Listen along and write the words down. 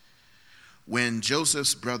When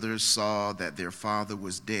Joseph's brothers saw that their father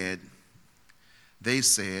was dead, they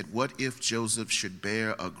said, "What if Joseph should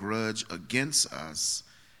bear a grudge against us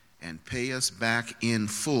and pay us back in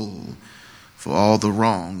full for all the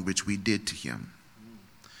wrong which we did to him?"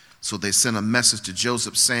 So they sent a message to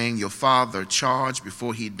Joseph saying, "Your father charged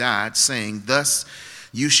before he died, saying, 'Thus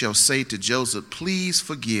you shall say to Joseph, please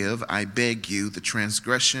forgive, I beg you, the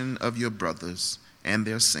transgression of your brothers and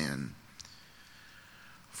their sin,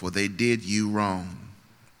 for they did you wrong.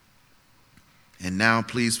 And now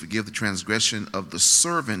please forgive the transgression of the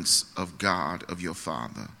servants of God of your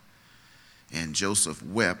father.' And Joseph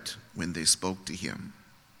wept when they spoke to him.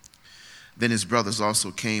 Then his brothers also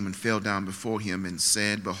came and fell down before him and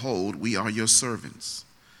said, 'Behold, we are your servants.'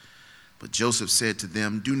 But Joseph said to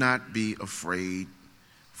them, 'Do not be afraid,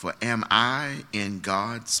 for am I in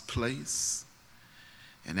God's place?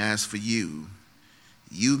 And as for you,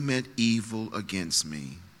 you meant evil against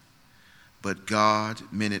me, but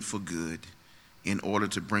God meant it for good, in order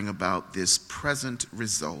to bring about this present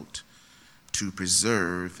result, to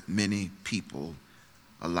preserve many people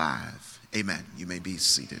alive.'" Amen. You may be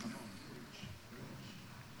seated.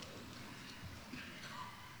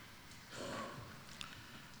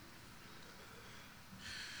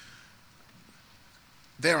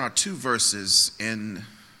 There are two verses in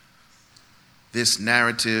this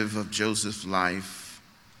narrative of Joseph's life,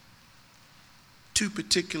 two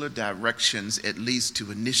particular directions, at least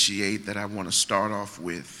to initiate, that I want to start off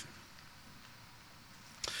with.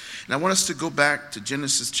 And I want us to go back to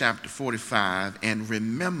Genesis chapter 45 and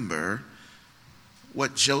remember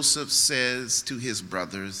what Joseph says to his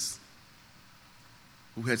brothers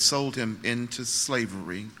who had sold him into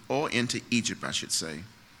slavery, or into Egypt, I should say.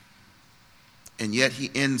 And yet he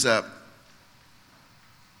ends up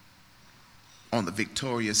on the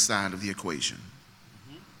victorious side of the equation.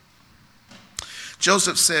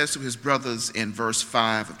 Joseph says to his brothers in verse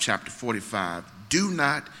 5 of chapter 45, "Do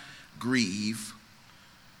not grieve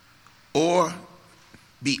or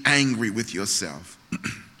be angry with yourself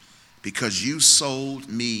because you sold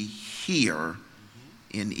me here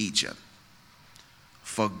in Egypt.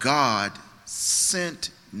 For God sent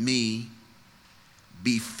me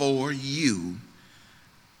before you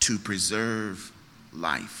to preserve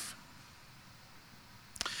life."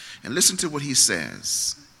 And listen to what he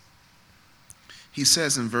says. He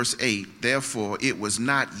says in verse 8, "Therefore it was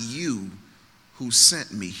not you who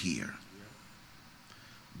sent me here,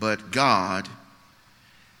 but God,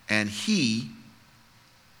 and he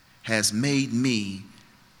has made me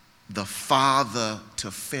the father to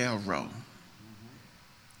Pharaoh."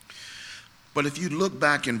 But if you look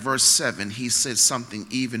back in verse 7, he says something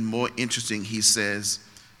even more interesting. He says,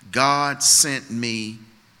 "God sent me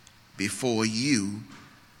before you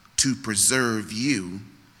to preserve you."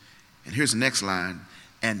 And here's the next line,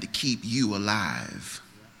 "and to keep you alive."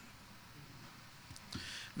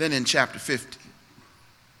 Then in chapter 50,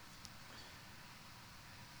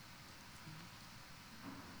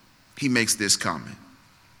 he makes this comment.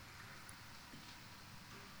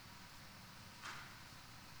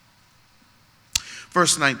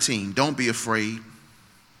 Verse 19, "Don't be afraid.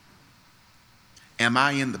 Am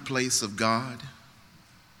I in the place of God?"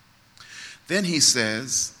 Then he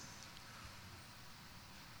says,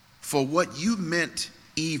 "For what you meant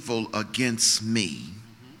evil against me,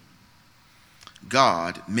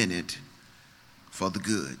 God meant it for the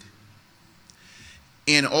good."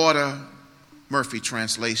 In order, Murphy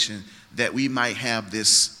translation, that we might have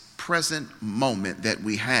this present moment that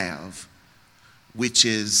we have, which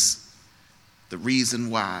is the reason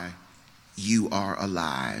why you are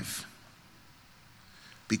alive.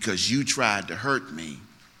 Because you tried to hurt me,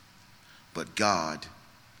 but God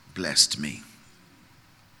blessed me.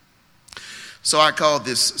 So I call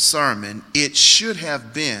this sermon, "It Should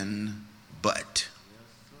Have Been, But."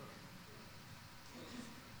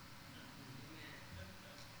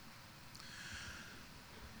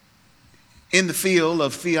 In the field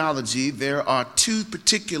of theology, there are two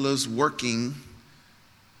particulars working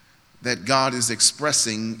that God is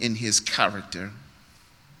expressing in his character.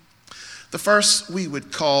 The first we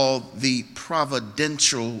would call the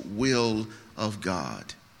providential will of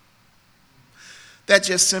God. That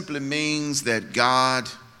just simply means that God,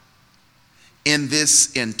 in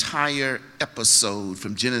this entire episode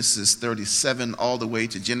from Genesis 37 all the way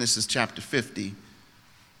to Genesis chapter 50,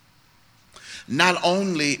 not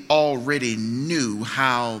only already knew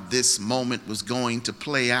how this moment was going to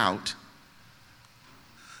play out,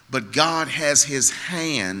 but God has his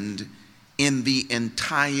hand in the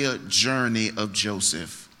entire journey of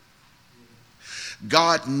Joseph.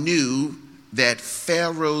 God knew that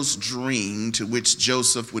Pharaoh's dream, to which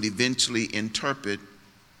Joseph would eventually interpret,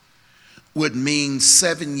 would mean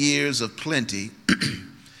 7 years of plenty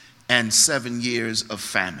and 7 years of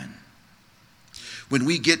famine. When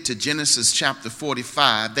we get to Genesis chapter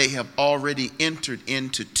 45, they have already entered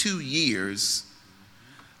into 2 years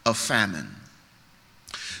of famine.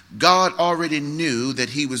 God already knew that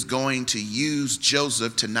he was going to use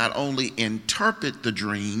Joseph to not only interpret the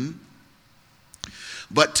dream,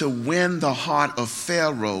 but to win the heart of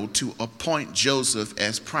Pharaoh to appoint Joseph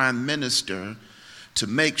as prime minister, to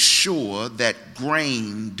make sure that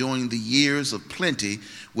grain during the years of plenty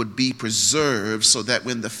would be preserved, so that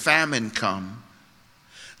when the famine come,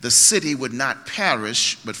 the city would not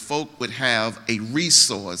perish, but folk would have a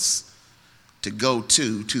resource to go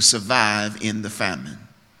to survive in the famine.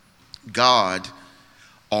 God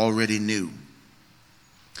already knew.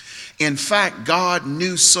 In fact, God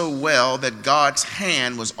knew so well that God's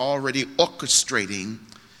hand was already orchestrating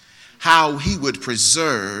how he would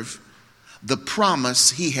preserve the promise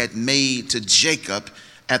he had made to Jacob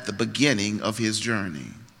at the beginning of his journey.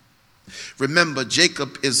 Remember,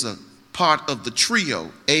 Jacob is a part of the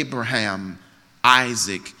trio, Abraham,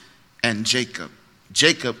 Isaac, and Jacob.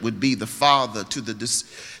 Jacob would be the father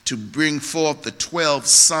to bring forth the 12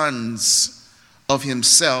 sons of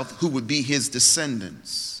himself who would be his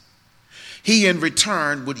descendants. He in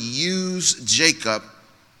return would use Jacob,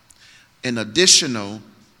 an additional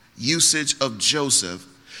usage of Joseph,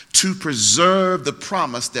 to preserve the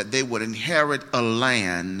promise that they would inherit a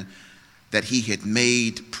land that he had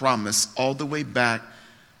made promise all the way back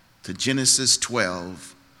to Genesis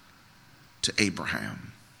 12 to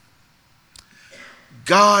Abraham.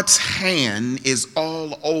 God's hand is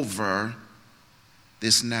all over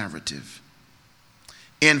this narrative.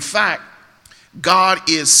 In fact, God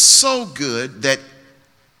is so good that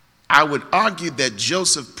I would argue that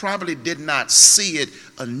Joseph probably did not see it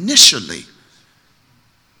initially.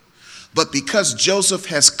 But because Joseph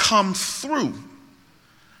has come through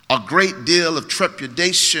a great deal of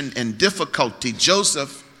trepidation and difficulty,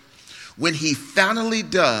 Joseph, when he finally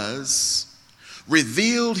does,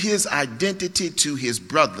 revealed his identity to his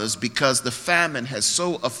brothers, because the famine has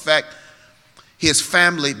so affected his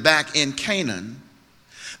family back in Canaan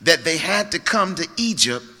that they had to come to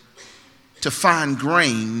Egypt to find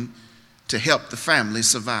grain to help the family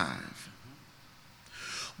survive.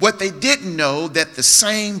 What they didn't know, that the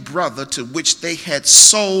same brother to which they had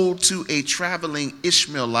sold to a traveling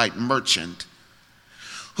Ishmaelite merchant,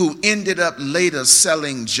 who ended up later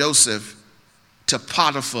selling Joseph to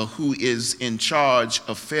Potiphar, who is in charge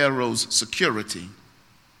of Pharaoh's security.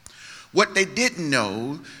 What they didn't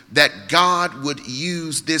know, that God would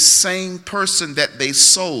use this same person that they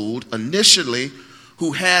sold initially,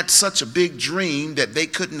 who had such a big dream that they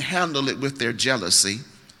couldn't handle it with their jealousy.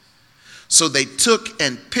 So they took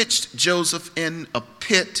and pitched Joseph in a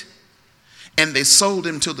pit, and they sold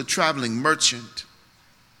him to the traveling merchant.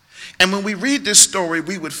 And when we read this story,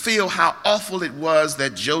 we would feel how awful it was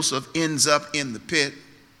that Joseph ends up in the pit,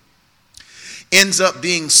 ends up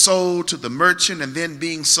being sold to the merchant, and then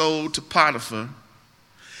being sold to Potiphar,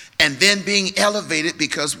 and then being elevated,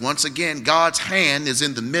 because once again, God's hand is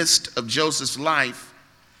in the midst of Joseph's life,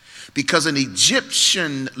 because an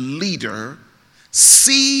Egyptian leader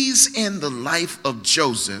sees in the life of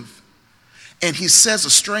Joseph, and he says a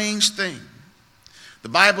strange thing. The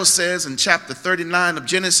Bible says in chapter 39 of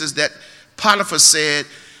Genesis that Potiphar said,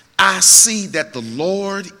 "I see that the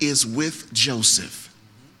Lord is with Joseph,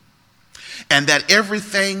 and that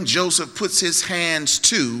everything Joseph puts his hands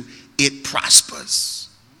to, it prospers.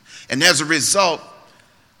 And as a result,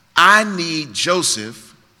 I need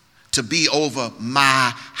Joseph to be over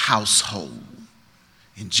my household."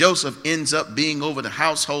 And Joseph ends up being over the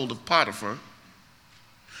household of Potiphar.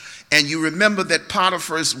 And you remember that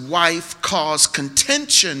Potiphar's wife caused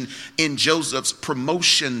contention in Joseph's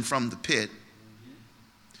promotion from the pit.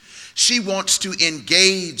 She wants to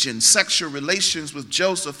engage in sexual relations with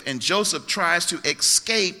Joseph, and Joseph tries to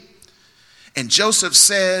escape. And Joseph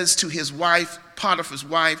says to his wife, Potiphar's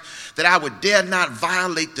wife, that I would dare not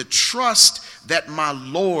violate the trust that my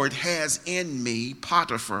Lord has in me,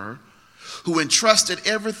 Potiphar, who entrusted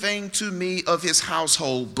everything to me of his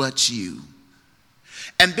household but you.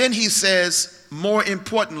 And then he says, more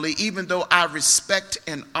importantly, even though I respect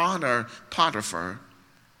and honor Potiphar,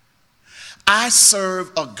 I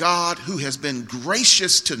serve a God who has been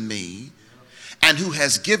gracious to me and who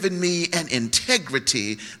has given me an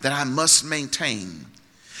integrity that I must maintain.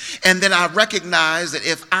 And then I recognize that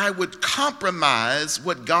if I would compromise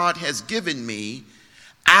what God has given me,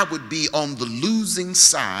 I would be on the losing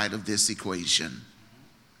side of this equation.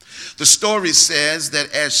 The story says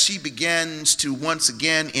that as she begins to once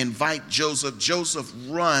again invite Joseph, Joseph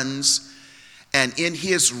runs And in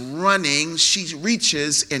his running, she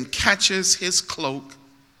reaches and catches his cloak,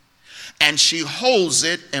 and she holds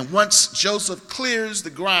it. And once Joseph clears the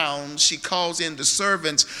ground, she calls in the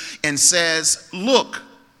servants and says, "Look,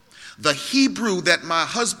 the Hebrew that my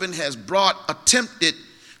husband has brought attempted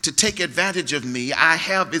to take advantage of me. I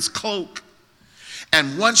have his cloak."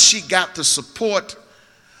 And once she got the support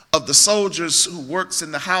of the soldiers who works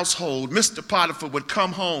in the household, Mr. Potiphar would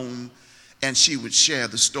come home and she would share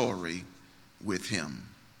the story with him.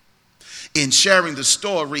 In sharing the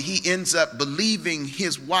story, he ends up believing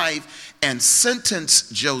his wife and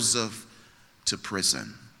sentenced Joseph to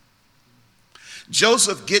prison.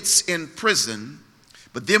 Joseph gets in prison,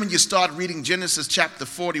 but then when you start reading Genesis chapter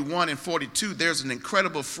 41 and 42, there's an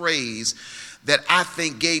incredible phrase that I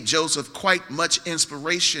think gave Joseph quite much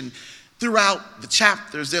inspiration. Throughout the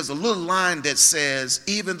chapters, there's a little line that says,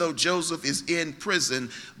 even though Joseph is in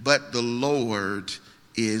prison, but the Lord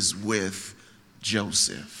is with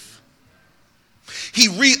Joseph. He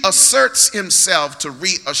reasserts himself to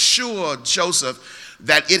reassure Joseph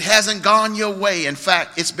that it hasn't gone your way. In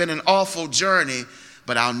fact, it's been an awful journey,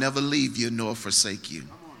 but I'll never leave you nor forsake you.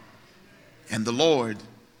 And the Lord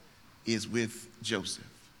is with Joseph.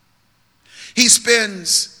 He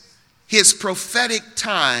spends his prophetic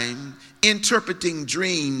time interpreting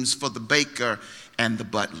dreams for the baker and the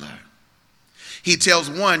butler. He tells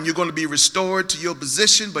one, you're going to be restored to your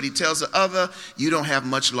position, but he tells the other, you don't have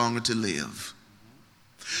much longer to live.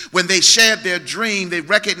 When they shared their dream, they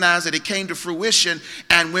recognized that it came to fruition.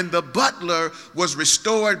 And when the butler was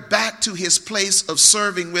restored back to his place of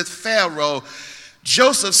serving with Pharaoh,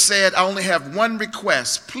 Joseph said, I only have one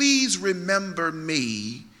request. Please remember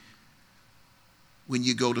me when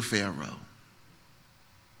you go to Pharaoh.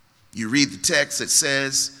 You read the text, it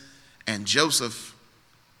says, and Joseph,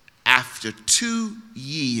 after 2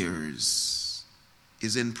 years,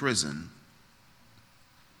 is in prison,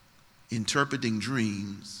 interpreting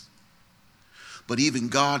dreams. But even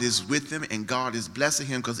God is with him, and God is blessing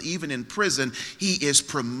him, because even in prison, he is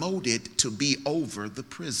promoted to be over the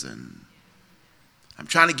prison. I'm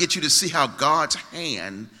trying to get you to see how God's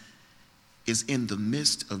hand is in the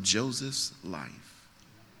midst of Joseph's life.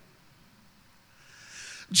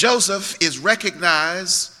 Joseph is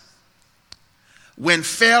recognized when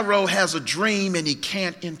Pharaoh has a dream and he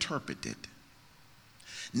can't interpret it.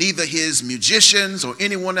 Neither his musicians or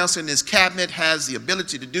anyone else in his cabinet has the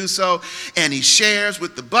ability to do so. And he shares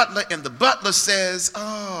with the butler, and the butler says,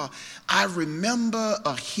 I remember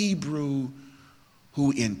a Hebrew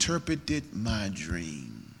who interpreted my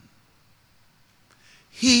dream.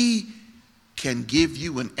 He can give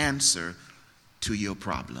you an answer to your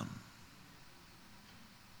problem.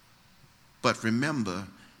 But remember,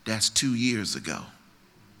 that's 2 years ago.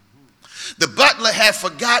 The butler had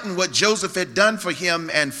forgotten what Joseph had done for him,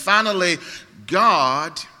 and finally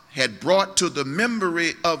God had brought to the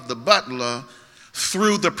memory of the butler,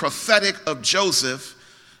 through the prophetic of Joseph,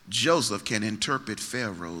 Joseph can interpret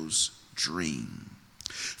Pharaoh's dream.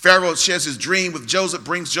 Pharaoh shares his dream with Joseph,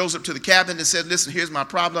 brings Joseph to the cabinet and says, listen, here's my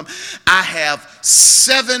problem. I have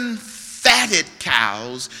 7 fatted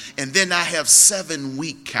cows, and then I have 7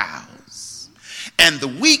 weak cows. And the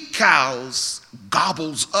weak cows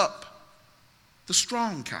gobbles up the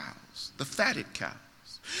strong cows, the fatted cows.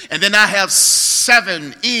 And then I have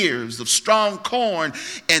 7 ears of strong corn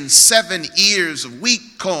and 7 ears of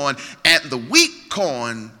weak corn, and the weak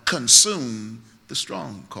corn consume the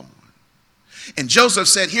strong corn. And Joseph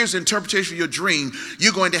said, here's the interpretation of your dream.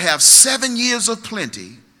 You're going to have 7 years of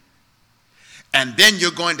plenty, and then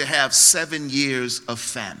you're going to have 7 years of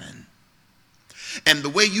famine. And the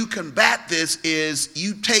way you combat this is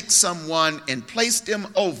you take someone and place them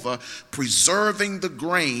over preserving the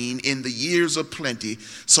grain in the years of plenty,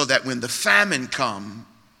 so that when the famine comes,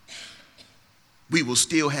 we will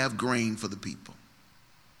still have grain for the people.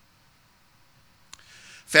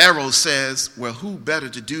 Pharaoh says, well, who better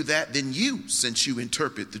to do that than you, since you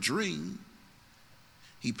interpret the dream?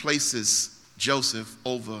 He places Joseph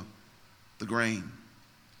over the grain.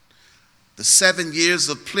 The 7 years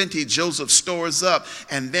of plenty Joseph stores up,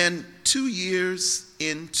 and then 2 years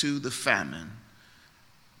into the famine,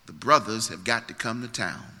 the brothers have got to come to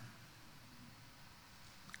town.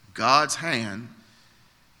 God's hand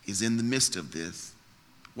is in the midst of this.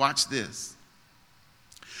 Watch this.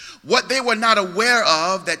 What they were not aware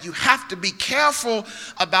of, that you have to be careful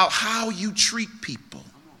about how you treat people.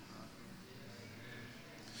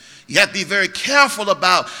 You have to be very careful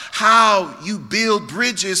about how you build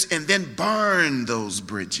bridges and then burn those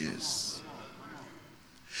bridges.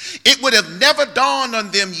 It would have never dawned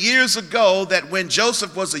on them years ago that when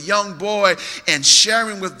Joseph was a young boy and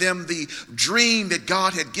sharing with them the dream that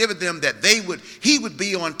God had given them, that he would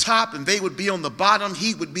be on top and they would be on the bottom.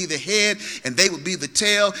 He would be the head and they would be the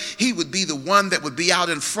tail. He would be the one that would be out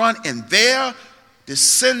in front, and their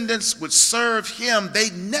descendants would serve him. They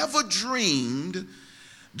never dreamed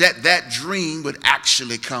that dream would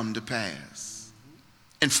actually come to pass.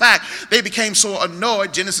 In fact, they became so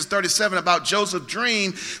annoyed. Genesis 37 about Joseph's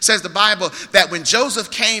dream says the Bible that when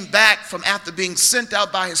Joseph came back from after being sent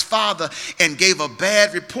out by his father and gave a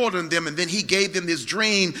bad report on them, and then he gave them this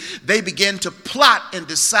dream, they began to plot and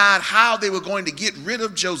decide how they were going to get rid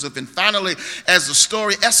of Joseph. And finally, as the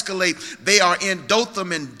story escalates, they are in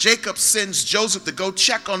Dothan, and Jacob sends Joseph to go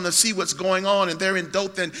check on to see what's going on. And they're in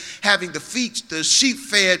Dothan having the sheep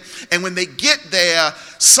fed. And when they get there,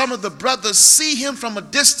 some of the brothers see him from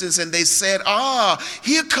a distance, and they said,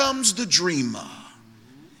 here comes the dreamer.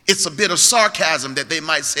 It's a bit of sarcasm that they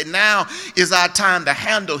might say, now is our time to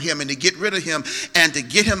handle him and to get rid of him and to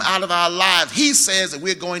get him out of our lives. He says that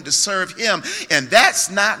we're going to serve him, and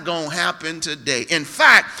that's not going to happen today. In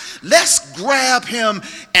fact, let's grab him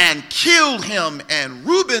and kill him. And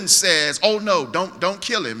Reuben says, oh no, don't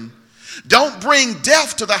kill him. Don't bring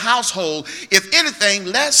death to the household. If anything,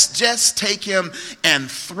 let's just take him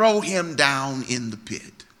and throw him down in the pit.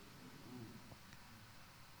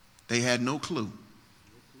 They had no clue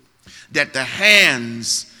that the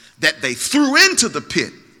hands that they threw into the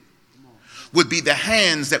pit would be the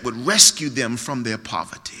hands that would rescue them from their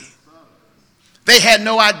poverty. They had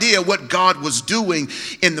no idea what God was doing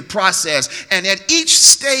in the process. And at each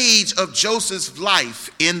stage of Joseph's life,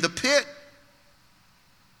 in the pit,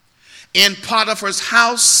 in Potiphar's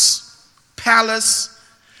house, palace,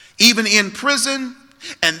 even in prison,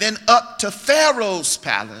 and then up to Pharaoh's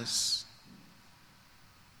palace,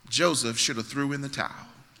 Joseph should have threw in the towel.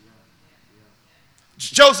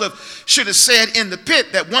 Joseph should have said in the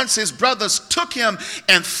pit that once his brothers took him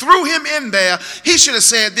and threw him in there, he should have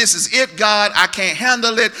said, this is it, God, I can't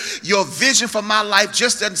handle it. Your vision for my life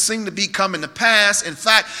just doesn't seem to be coming to pass. In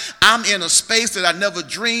fact, I'm in a space that I never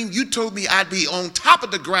dreamed. You told me I'd be on top of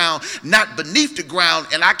the ground, not beneath the ground,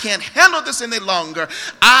 and I can't handle this any longer.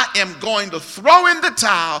 I am going to throw in the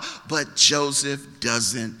towel. But Joseph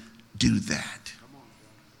doesn't do that.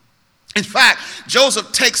 In fact,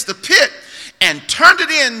 Joseph takes the pit and turned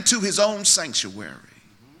it into his own sanctuary.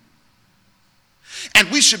 And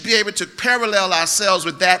we should be able to parallel ourselves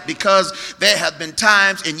with that, because there have been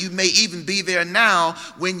times, and you may even be there now,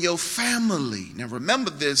 when your family, now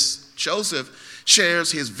remember this, Joseph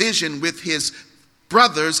shares his vision with his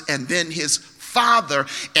brothers and then his father,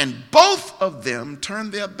 and both of them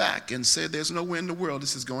turned their back and said, there's no way in the world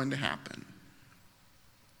this is going to happen.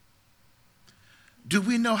 Do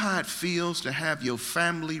we know how it feels to have your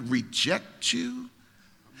family reject you,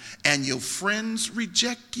 and your friends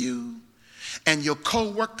reject you, and your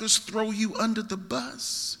co-workers throw you under the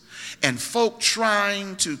bus, and folk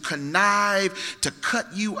trying to connive to cut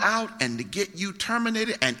you out and to get you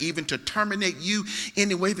terminated, and even to terminate you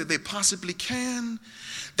any way that they possibly can?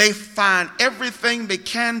 They find everything they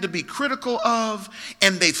can to be critical of,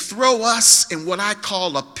 and they throw us in what I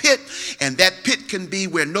call a pit. And that pit can be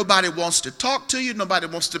where nobody wants to talk to you, nobody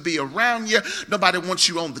wants to be around you, nobody wants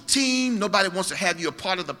you on the team, nobody wants to have you a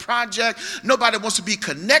part of the project, nobody wants to be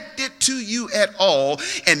connected to you at all,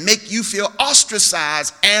 and make you feel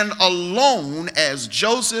ostracized and alone, as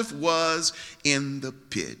Joseph was in the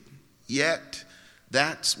pit. Yet,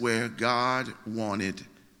 that's where God wanted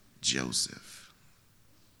Joseph.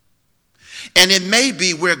 And it may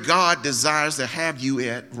be where God desires to have you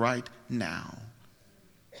at right now,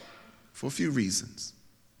 for a few reasons.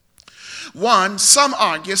 One, some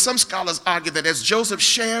scholars argue that as Joseph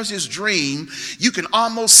shares his dream, you can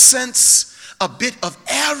almost sense a bit of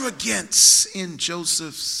arrogance in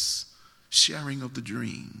Joseph's sharing of the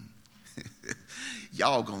dream.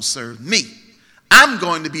 Y'all gonna serve me. I'm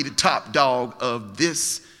going to be the top dog of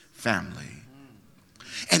this family.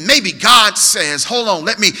 And maybe God says, hold on,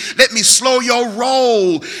 let me slow your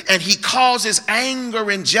roll. And he causes anger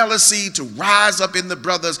and jealousy to rise up in the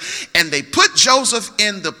brothers. And they put Joseph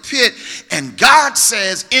in the pit. And God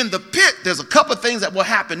says, in the pit, there's a couple of things that will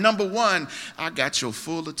happen. Number one, I got your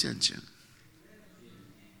full attention.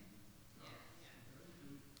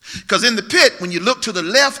 Because in the pit, when you look to the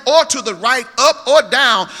left or to the right, up or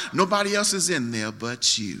down, nobody else is in there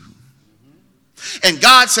but you. And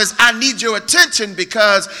God says, I need your attention,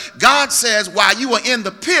 because God says, while you are in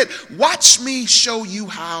the pit, watch me show you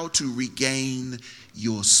how to regain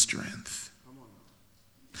your strength.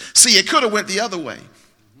 See, it could have went the other way.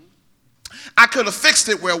 I could have fixed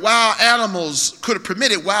it where could have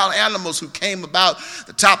permitted wild animals who came about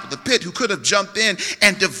the top of the pit, who could have jumped in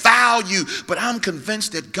and devoured you. But I'm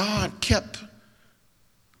convinced that God kept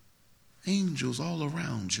angels all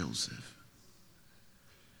around Joseph.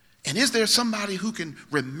 And is there somebody who can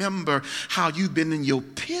remember how you've been in your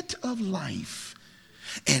pit of life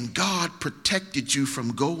and God protected you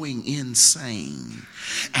from going insane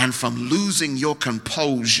and from losing your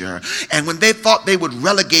composure? And when they thought they would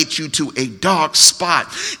relegate you to a dark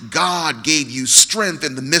spot, God gave you strength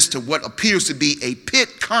in the midst of what appears to be a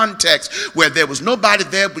pit context where there was nobody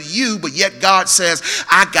there but you, but yet God says,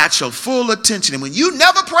 I got your full attention. And when you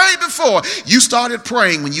never prayed before, you started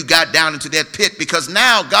praying when you got down into that pit, because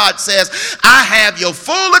now God says, I have your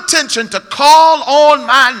full attention to call on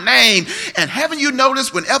my name. And haven't you noticed,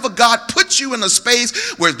 whenever God puts you in a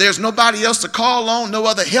space where there's nobody else to call on, no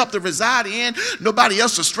other help to reside in, nobody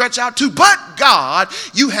else to stretch out to but God,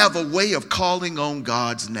 you have a way of calling on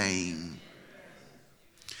God's name.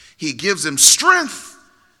 He gives him strength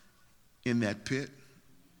in that pit,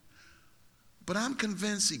 but I'm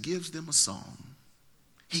convinced he gives them a song.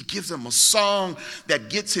 He gives them a song that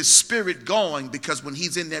gets his spirit going, because when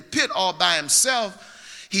he's in that pit all by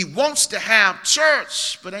himself, he wants to have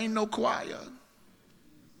church, but ain't no choir.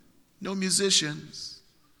 No musicians,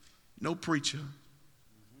 no preacher,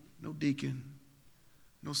 no deacon,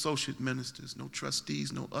 no associate ministers, no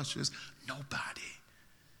trustees, no ushers, nobody.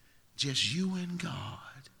 Just you and God.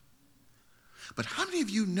 But how many of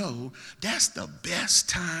you know that's the best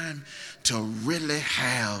time to really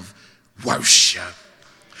have worship?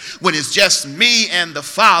 When it's just me and the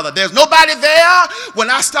Father. There's nobody there when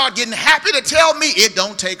I start getting happy to tell me it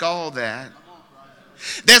don't take all that.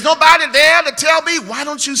 There's nobody there to tell me, why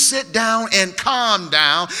don't you sit down and calm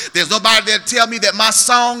down? There's nobody there to tell me that my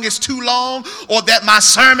song is too long, or that my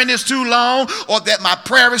sermon is too long, or that my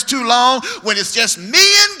prayer is too long. When it's just me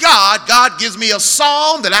and God, God gives me a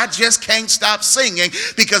song that I just can't stop singing,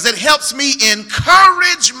 because it helps me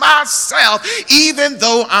encourage myself even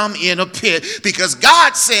though I'm in a pit. Because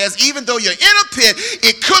God says, even though you're in a pit,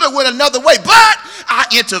 it could have went another way, but I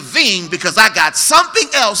intervened because I got something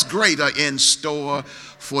else greater in store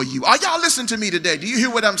for you. Are y'all listening to me today? Do you hear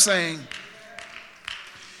what I'm saying?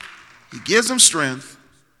 He gives them strength,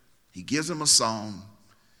 he gives them a song,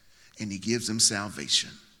 and he gives them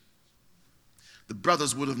salvation. The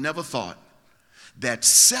brothers would have never thought that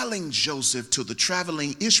selling Joseph to the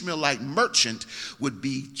traveling Ishmaelite merchant would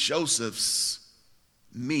be Joseph's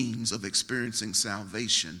means of experiencing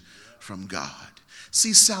salvation from God.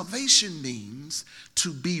 See, salvation means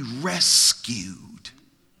to be rescued.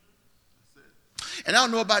 And I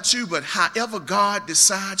don't know about you, but however God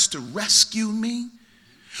decides to rescue me,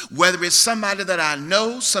 whether it's somebody that I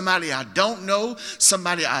know, somebody I don't know,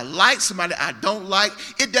 somebody I like, somebody I don't like,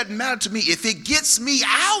 it doesn't matter to me. If it gets me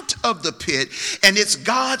out of the pit and it's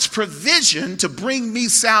God's provision to bring me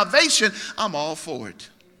salvation, I'm all for it.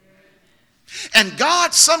 And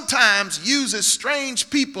God sometimes uses strange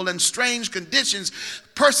people and strange conditions,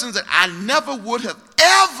 persons that I never would have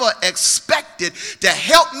ever expected to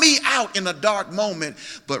help me out in a dark moment.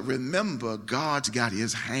 But remember, God's got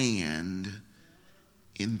his hand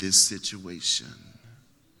in this situation.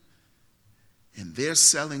 And they're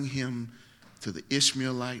selling him to the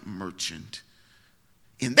Ishmaelite merchant.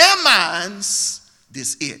 In their minds,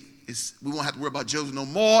 this it. We won't have to worry about Joseph no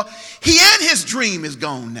more. He and his dream is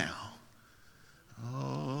gone now.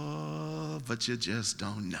 Oh, but you just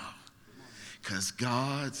don't know. Because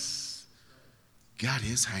God's got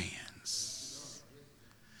his hands.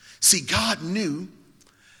 See, God knew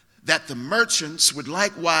that the merchants would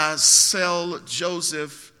likewise sell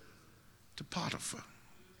Joseph to Potiphar.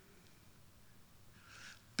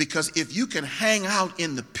 Because if you can hang out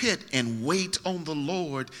in the pit and wait on the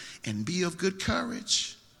Lord and be of good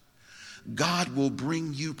courage, God will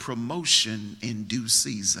bring you promotion in due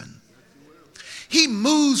season. He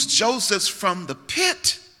moves Joseph from the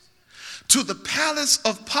pit to the palace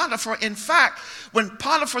of Potiphar. In fact, when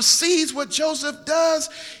Potiphar sees what Joseph does,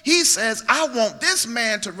 he says, I want this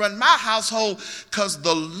man to run my household because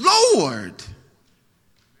the Lord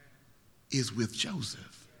is with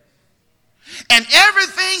Joseph. And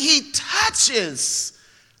everything he touches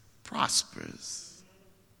prospers.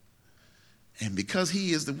 And because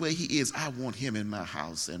he is the way he is, I want him in my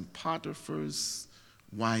house. And Potiphar's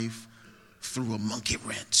wife threw a monkey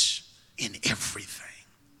wrench in everything.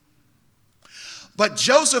 But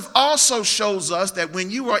Joseph also shows us that when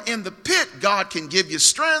you are in the pit, God can give you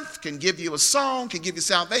strength, can give you a song, can give you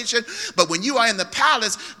salvation. But when you are in the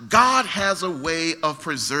palace, God has a way of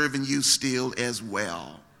preserving you still as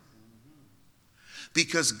well.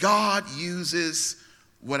 Because God uses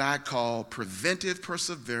what I call preventive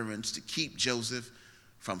perseverance to keep Joseph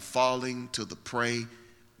from falling to the prey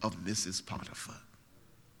of Mrs. Potiphar.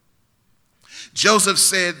 Joseph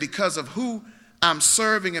said, because of who I'm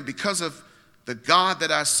serving and because of the God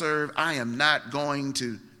that I serve, I am not going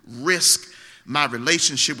to risk my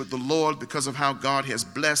relationship with the Lord because of how God has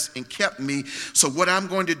blessed and kept me. So what I'm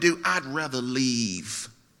going to do, I'd rather leave.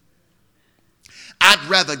 I'd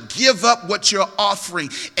rather give up what you're offering,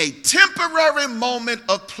 a temporary moment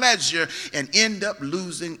of pleasure, and end up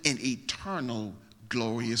losing an eternal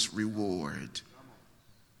glorious reward.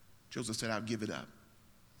 Joseph said, I'll give it up.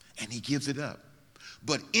 And he gives it up.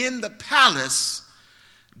 But in the palace,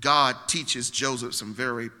 God teaches Joseph some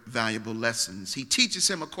very valuable lessons. He teaches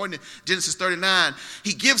him, according to Genesis 39,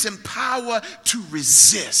 he gives him power to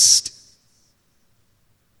resist.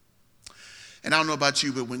 And I don't know about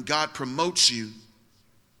you, but when God promotes you,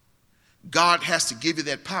 God has to give you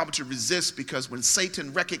that power to resist, because when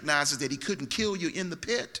Satan recognizes that he couldn't kill you in the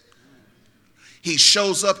pit, he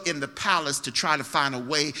shows up in the palace to try to find a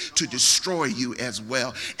way to destroy you as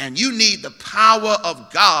well. And you need the power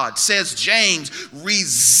of God. Says James,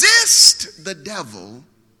 resist the devil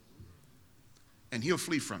and he'll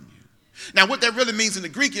flee from you. Now, what that really means in the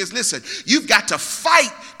Greek is, listen, you've got to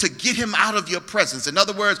fight to get him out of your presence. In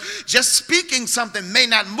other words, just speaking something may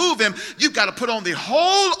not move him. You've got to put on the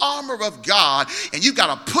whole armor of God, and you've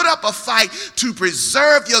got to put up a fight to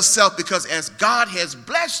preserve yourself, because as God has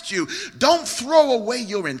blessed you, don't throw away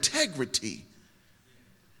your integrity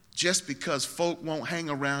just because folk won't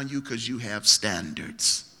hang around you because you have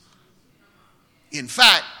standards. In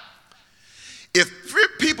fact, if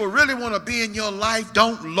people really want to be in your life,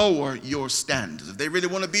 don't lower your standards. If they really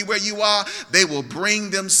want to be where you are, they will bring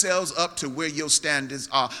themselves up to where your standards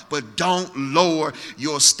are. But don't lower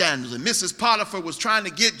your standards. And Mrs. Potiphar was trying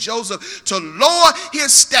to get Joseph to lower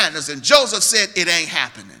his standards. And Joseph said, it ain't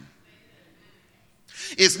happening.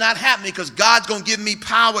 It's not happening, because God's going to give me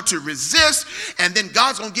power to resist, and then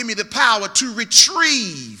God's going to give me the power to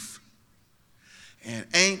retrieve. And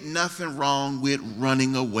ain't nothing wrong with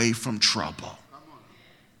running away from trouble.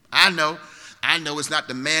 I know it's not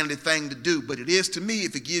the manly thing to do, but it is to me.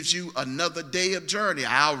 If it gives you another day of journey,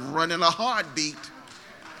 I'll run in a heartbeat.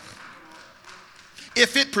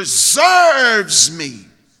 If it preserves me,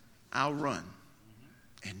 I'll run.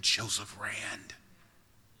 And Joseph ran.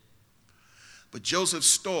 But Joseph's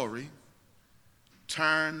story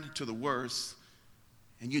turned to the worst,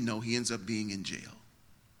 and he ends up being in jail.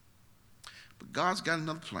 But God's got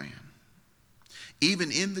another plan.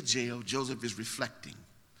 Even in the jail, Joseph is reflecting.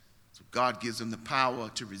 So God gives him the power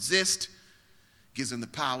to resist, gives him the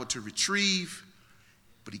power to retrieve,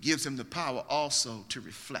 but he gives him the power also to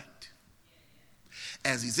reflect.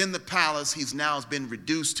 As he's in the palace, he's now been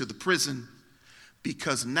reduced to the prison,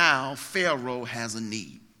 because now Pharaoh has a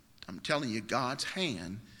need. I'm telling you, God's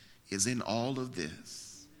hand is in all of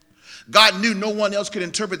this. God knew no one else could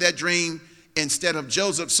interpret that dream instead of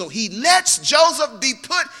Joseph, so he lets Joseph be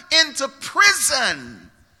put into prison.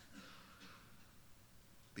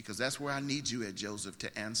 Because that's where I need you at, Joseph,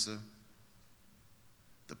 to answer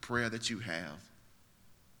the prayer that you have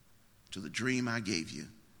to the dream I gave you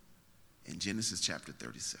in Genesis chapter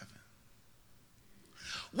 37.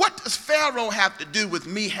 What does Pharaoh have to do with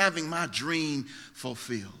me having my dream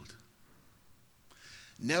fulfilled?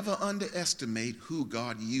 Never underestimate who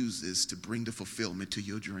God uses to bring the fulfillment to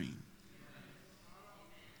your dream.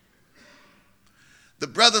 The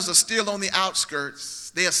brothers are still on the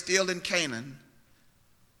outskirts. They are still in Canaan.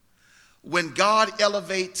 When God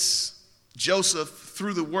elevates Joseph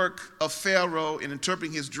through the work of Pharaoh in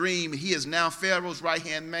interpreting his dream, he is now Pharaoh's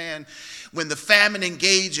right-hand man. When the famine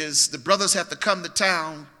engages, the brothers have to come to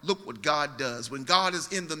town. Look what God does. When God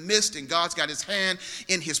is in the midst and God's got his hand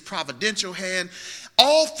in his providential hand,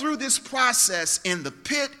 all through this process, in the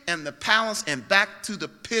pit and the palace and back to the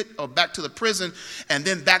pit or back to the prison and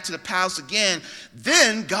then back to the palace again,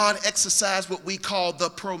 then God exercised what we call the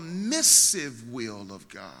permissive will of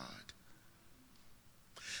God.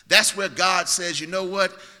 That's where God says, you know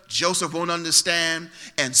what? Joseph won't understand,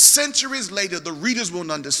 and centuries later the readers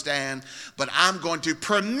won't understand, but I'm going to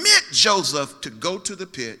permit Joseph to go to the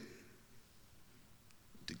pit,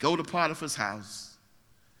 to go to Potiphar's house,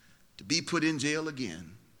 to be put in jail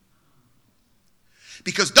again.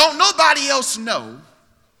 Because don't nobody else know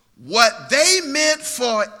what they meant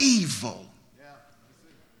for evil.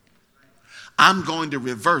 I'm going to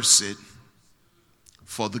reverse it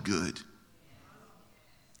for the good.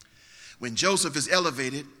 When Joseph is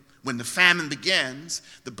elevated, when the famine begins,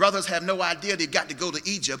 the brothers have no idea they've got to go to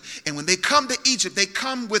Egypt. And when they come to Egypt, they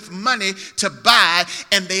come with money to buy,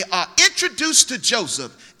 and they are interested introduced to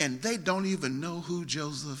Joseph, and they don't even know who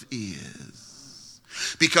Joseph is.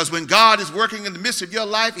 Because when God is working in the midst of your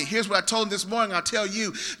life, and here's what I told them this morning, I'll tell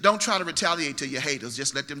you, don't try to retaliate to your haters.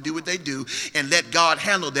 Just let them do what they do and let God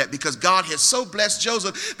handle that, because God has so blessed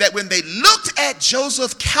Joseph that when they looked at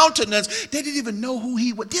Joseph's countenance, they didn't even know who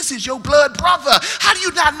he was. This is your blood brother. How do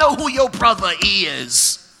you not know who your brother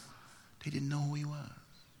is? They didn't know who he was.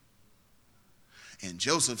 And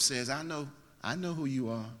Joseph says, I know who you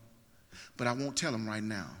are, but I won't tell them right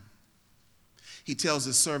now. He tells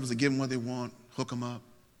his servants to give them what they want, hook them up.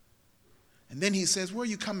 And then he says, where are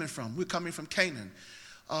you coming from? We're coming from Canaan.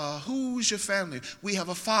 Who's your family? We have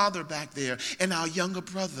a father back there and our younger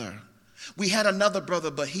brother. We had another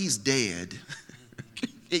brother, but he's dead.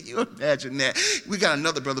 Can you imagine that? We got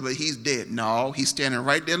another brother, but he's dead. No, he's standing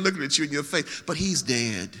right there looking at you in your face, but he's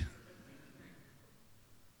dead.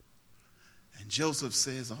 And Joseph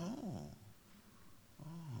says,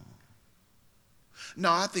 no,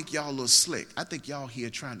 I think y'all a little slick. I think y'all here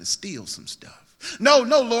trying to steal some stuff. No,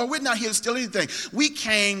 Lord, we're not here to steal anything. We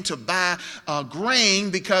came to buy grain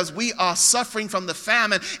because we are suffering from the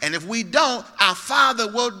famine, and if we don't, our father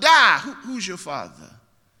will die. Who's your father?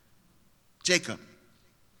 Jacob.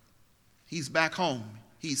 He's back home.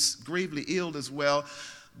 He's gravely ill as well,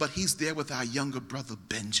 but he's there with our younger brother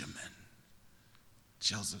Benjamin.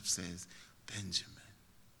 Joseph says, Benjamin.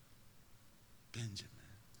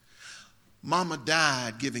 Mama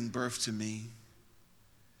died giving birth to me,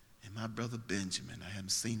 and my brother Benjamin, I haven't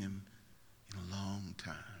seen him in a long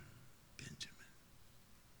time. Benjamin.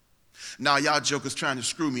 Now y'all jokers trying to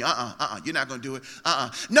screw me. You're not going to do it.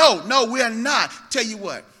 No, we're not. Tell you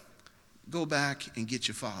what, go back and get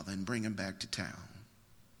your father and bring him back to town.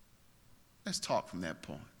 Let's talk from that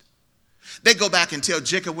point. They go back and tell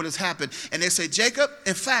Jacob what has happened, and they say, Jacob,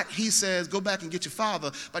 in fact, he says, go back and get your father,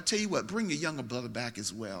 but I tell you what, bring your younger brother back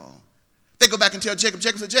as well. They go back and tell Jacob.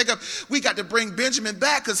 Jacob said, Jacob, we got to bring Benjamin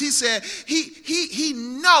back, because he said he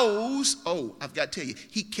knows. Oh, I've got to tell you,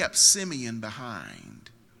 he kept Simeon behind.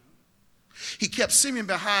 He kept Simeon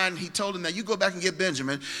behind. He told him that you go back and get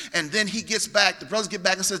Benjamin. And then he gets back. The brothers get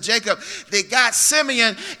back and says, Jacob, they got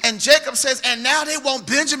Simeon. And Jacob says, and now they want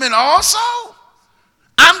Benjamin also?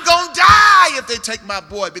 I'm going to die if they take my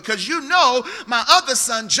boy, because you know my other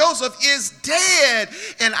son Joseph is dead,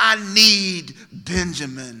 and I need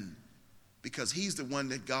Benjamin, because he's the one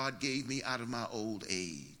that God gave me out of my old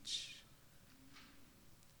age.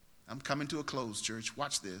 I'm coming to a close, church.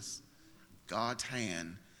 Watch this. God's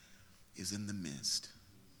hand is in the midst.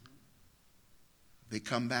 They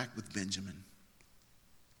come back with Benjamin.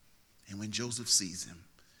 And when Joseph sees him,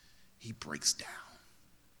 he breaks down.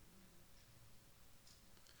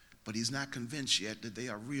 But he's not convinced yet that they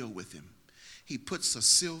are real with him. He puts a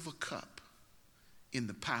silver cup in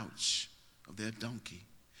the pouch of their donkey.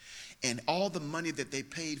 And all the money that they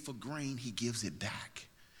paid for grain, he gives it back.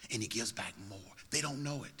 And he gives back more. They don't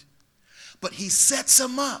know it. But he sets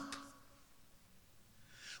them up.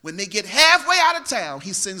 When they get halfway out of town,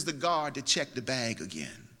 he sends the guard to check the bag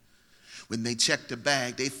again. When they checked the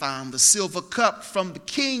bag, they found the silver cup from the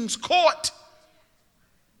king's court.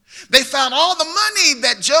 They found all the money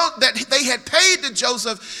that they had paid to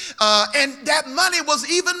Joseph, and that money was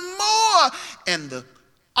even more. And the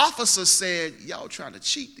officer said, y'all trying to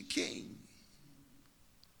cheat the king.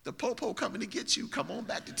 The popo coming to get you. Come on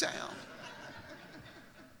back to town.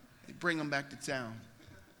 They bring him back to town.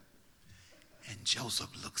 And Joseph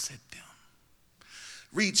looks at them.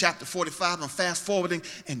 Read chapter 45. I'm fast forwarding.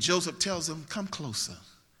 And Joseph tells them, come closer.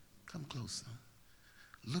 Come closer.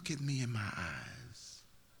 Look at me in my eyes.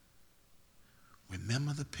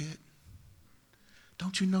 Remember the pit?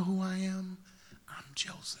 Don't you know who I am? I'm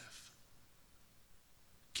Joseph.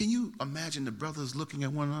 Can you imagine the brothers looking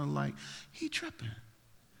at one another like, he tripping.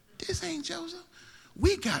 This ain't Joseph.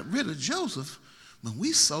 We got rid of Joseph when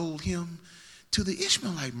we sold him to the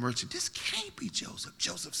Ishmaelite merchant. This can't be Joseph.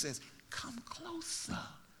 Joseph says, come closer.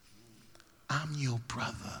 I'm your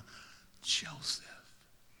brother, Joseph.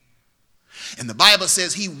 And the Bible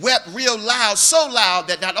says he wept real loud, so loud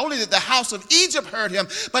that not only did the house of Egypt heard him,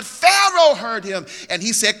 but Pharaoh heard him. And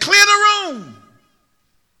he said, clear the room.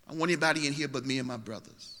 I want anybody in here but me and my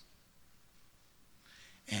brothers.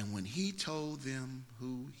 And when he told them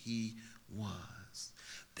who he was,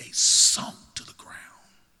 they sunk to the ground.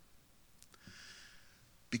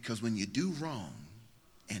 Because when you do wrong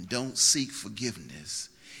and don't seek forgiveness,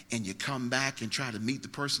 and you come back and try to meet the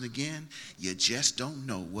person again, you just don't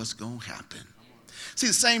know what's going to happen. See,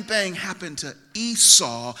 the same thing happened to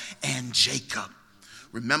Esau and Jacob.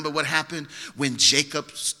 Remember what happened when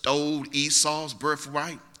Jacob stole Esau's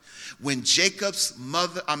birthright? When Jacob's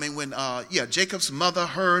mother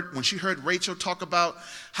heard, when she heard Rachel talk about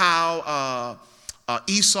how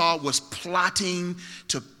Esau was plotting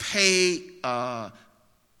to pay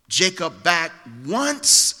Jacob back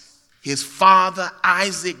once his father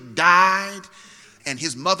Isaac died, and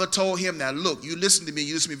his mother told him, now look, you listen to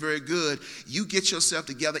me very good. You get yourself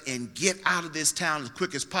together and get out of this town as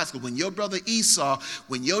quick as possible. When your brother Esau,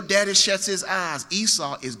 when your daddy shuts his eyes,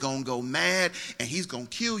 Esau is going to go mad and he's going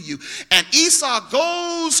to kill you. And Esau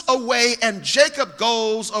goes away and Jacob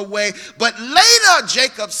goes away. But later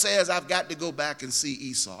Jacob says, I've got to go back and see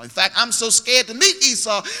Esau. In fact, I'm so scared to meet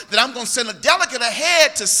Esau that I'm going to send a delegate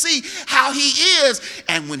ahead to see how he is.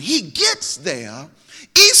 And when he gets there,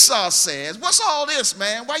 Esau says, what's all this,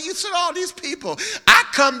 man? Why you sent all these people? I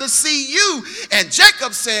come to see you. And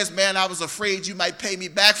Jacob says, man, I was afraid you might pay me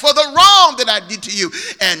back for the wrong that I did to you.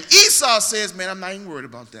 And Esau says, man, I'm not even worried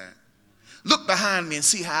about that. Look behind me and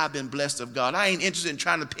see how I've been blessed of God. I ain't interested in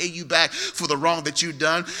trying to pay you back for the wrong that you've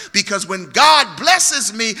done, because when God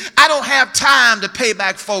blesses me, I don't have time to pay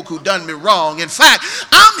back folk who done me wrong. In fact,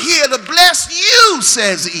 I'm here to bless you,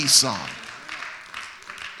 says Esau.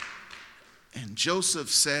 And Joseph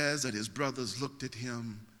says that his brothers looked at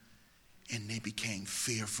him and they became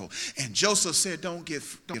fearful. And Joseph said, don't get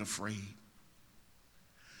afraid.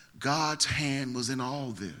 God's hand was in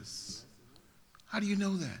all this. How do you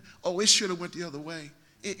know that? Oh, it should have went the other way.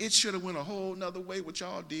 It should have went a whole nother way, what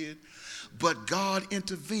y'all did. But God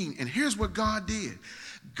intervened. And here's what God did.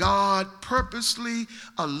 God purposely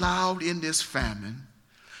allowed in this famine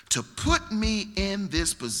to put me in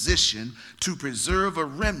this position to preserve a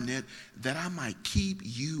remnant that I might keep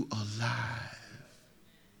you alive.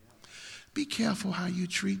 Be careful how you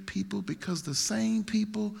treat people, because the same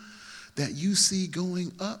people that you see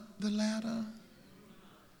going up the ladder,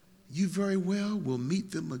 you very well will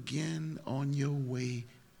meet them again on your way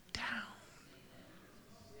down.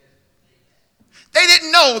 They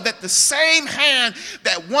didn't know that the same hand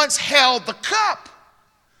that once held the cup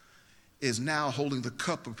is now holding the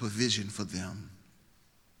cup of provision for them.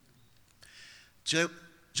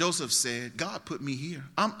 Joseph said, God put me here.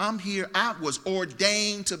 I'm here. I was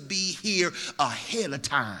ordained to be here ahead of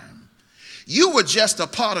time. You were just a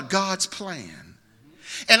part of God's plan.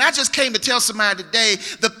 And I just came to tell somebody today,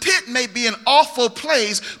 the pit may be an awful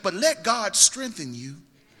place, but let God strengthen you.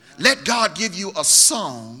 Let God give you a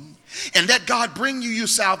song. And let God bring you your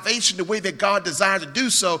salvation the way that God desires to do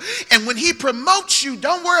so. And when he promotes you,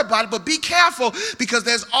 don't worry about it, but be careful, because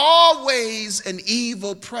there's always an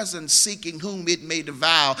evil presence seeking whom it may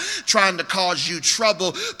devour, trying to cause you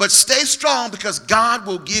trouble. But stay strong, because God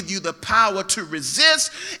will give you the power to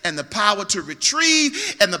resist and the power to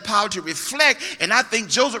retrieve and the power to reflect. And I think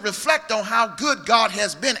Joseph reflected on how good God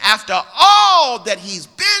has been. After all that he's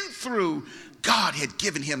been through, God had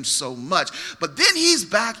given him so much. But then he's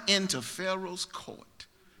back into Pharaoh's court.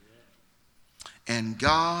 And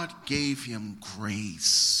God gave him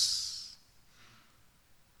grace.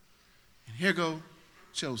 And here go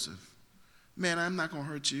Joseph. Man, I'm not going to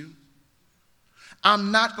hurt you.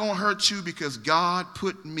 I'm not going to hurt you, because God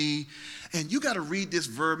put me. And you got to read this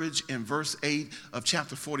verbiage in verse 8 of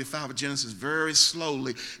chapter 45 of Genesis very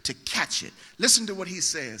slowly to catch it. Listen to what he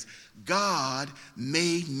says. God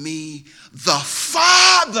made me the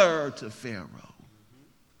father to Pharaoh.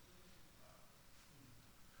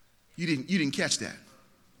 You didn't catch that.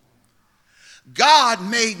 God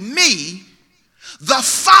made me the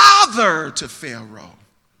father to Pharaoh.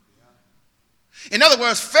 In other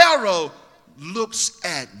words, Pharaoh looks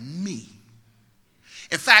at me.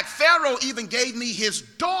 In fact, Pharaoh even gave me his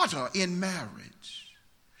daughter in marriage.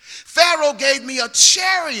 Pharaoh gave me a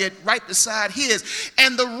chariot right beside his.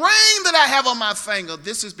 And the ring that I have on my finger,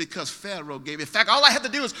 this is because Pharaoh gave it. In fact, all I had to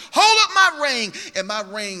do is hold up my ring, and my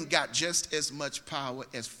ring got just as much power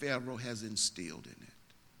as Pharaoh has instilled in it.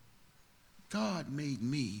 God made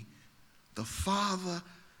me the father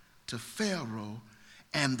to Pharaoh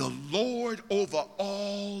and the Lord over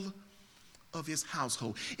all of his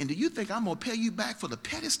household. And do you think I'm going to pay you back for the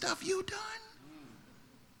petty stuff you done?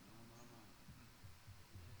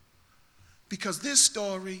 Because this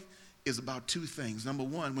story is about two things. Number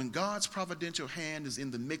one, when God's providential hand is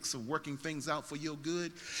in the mix of working things out for your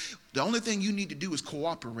good, the only thing you need to do is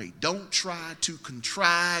cooperate. Don't try to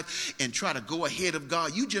contrive and try to go ahead of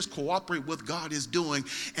God. You just cooperate with what God is doing.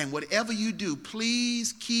 And whatever you do,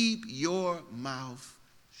 please keep your mouth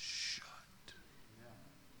shut.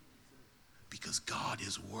 Because God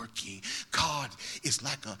is working. God is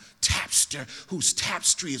like a tapster whose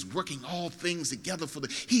tapestry is working all things together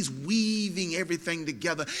he's weaving everything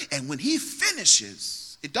together. And when he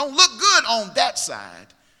finishes, it don't look good on that side,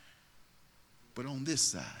 but on this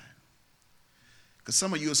side, Because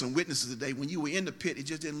some of you are some witnesses today. When you were in the pit, it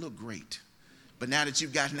just didn't look great. But now that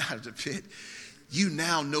you've gotten out of the pit, you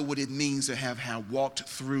now know what it means to have walked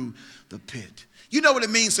through the pit. You know what it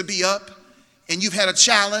means to be up, and you've had a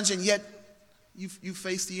challenge, and yet you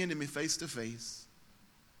face the enemy face to face.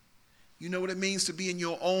 You know what it means to be in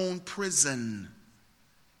your own prison,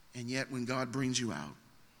 and yet when God brings you out,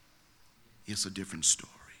 it's a different story.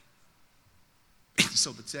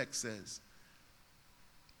 So the text says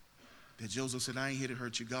that Joseph said, I ain't here to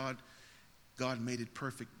hurt you. God made it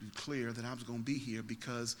perfectly clear that I was going to be here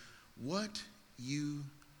because what you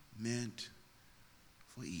meant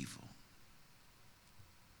for evil.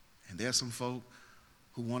 And there's some folk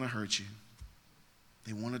who want to hurt you.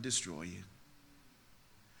 They want to destroy you.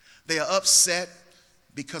 They are upset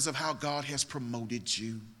because of how God has promoted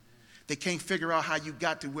you. They can't figure out how you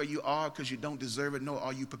got to where you are because you don't deserve it, nor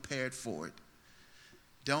are you prepared for it.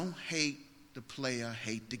 Don't hate the player,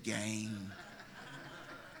 hate the game.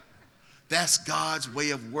 That's God's way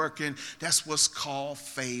of working. That's what's called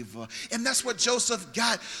favor. And that's what Joseph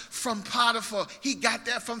got from Potiphar. He got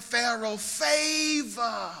that from Pharaoh.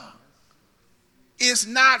 Favor. It's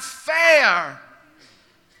not fair,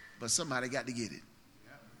 but somebody got to get it.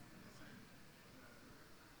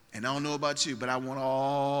 And I don't know about you, but I want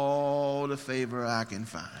all the favor I can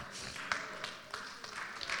find.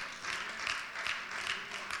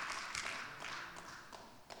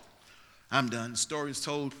 I'm done. The story is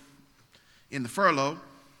told in the furlough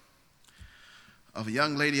of a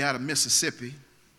young lady out of Mississippi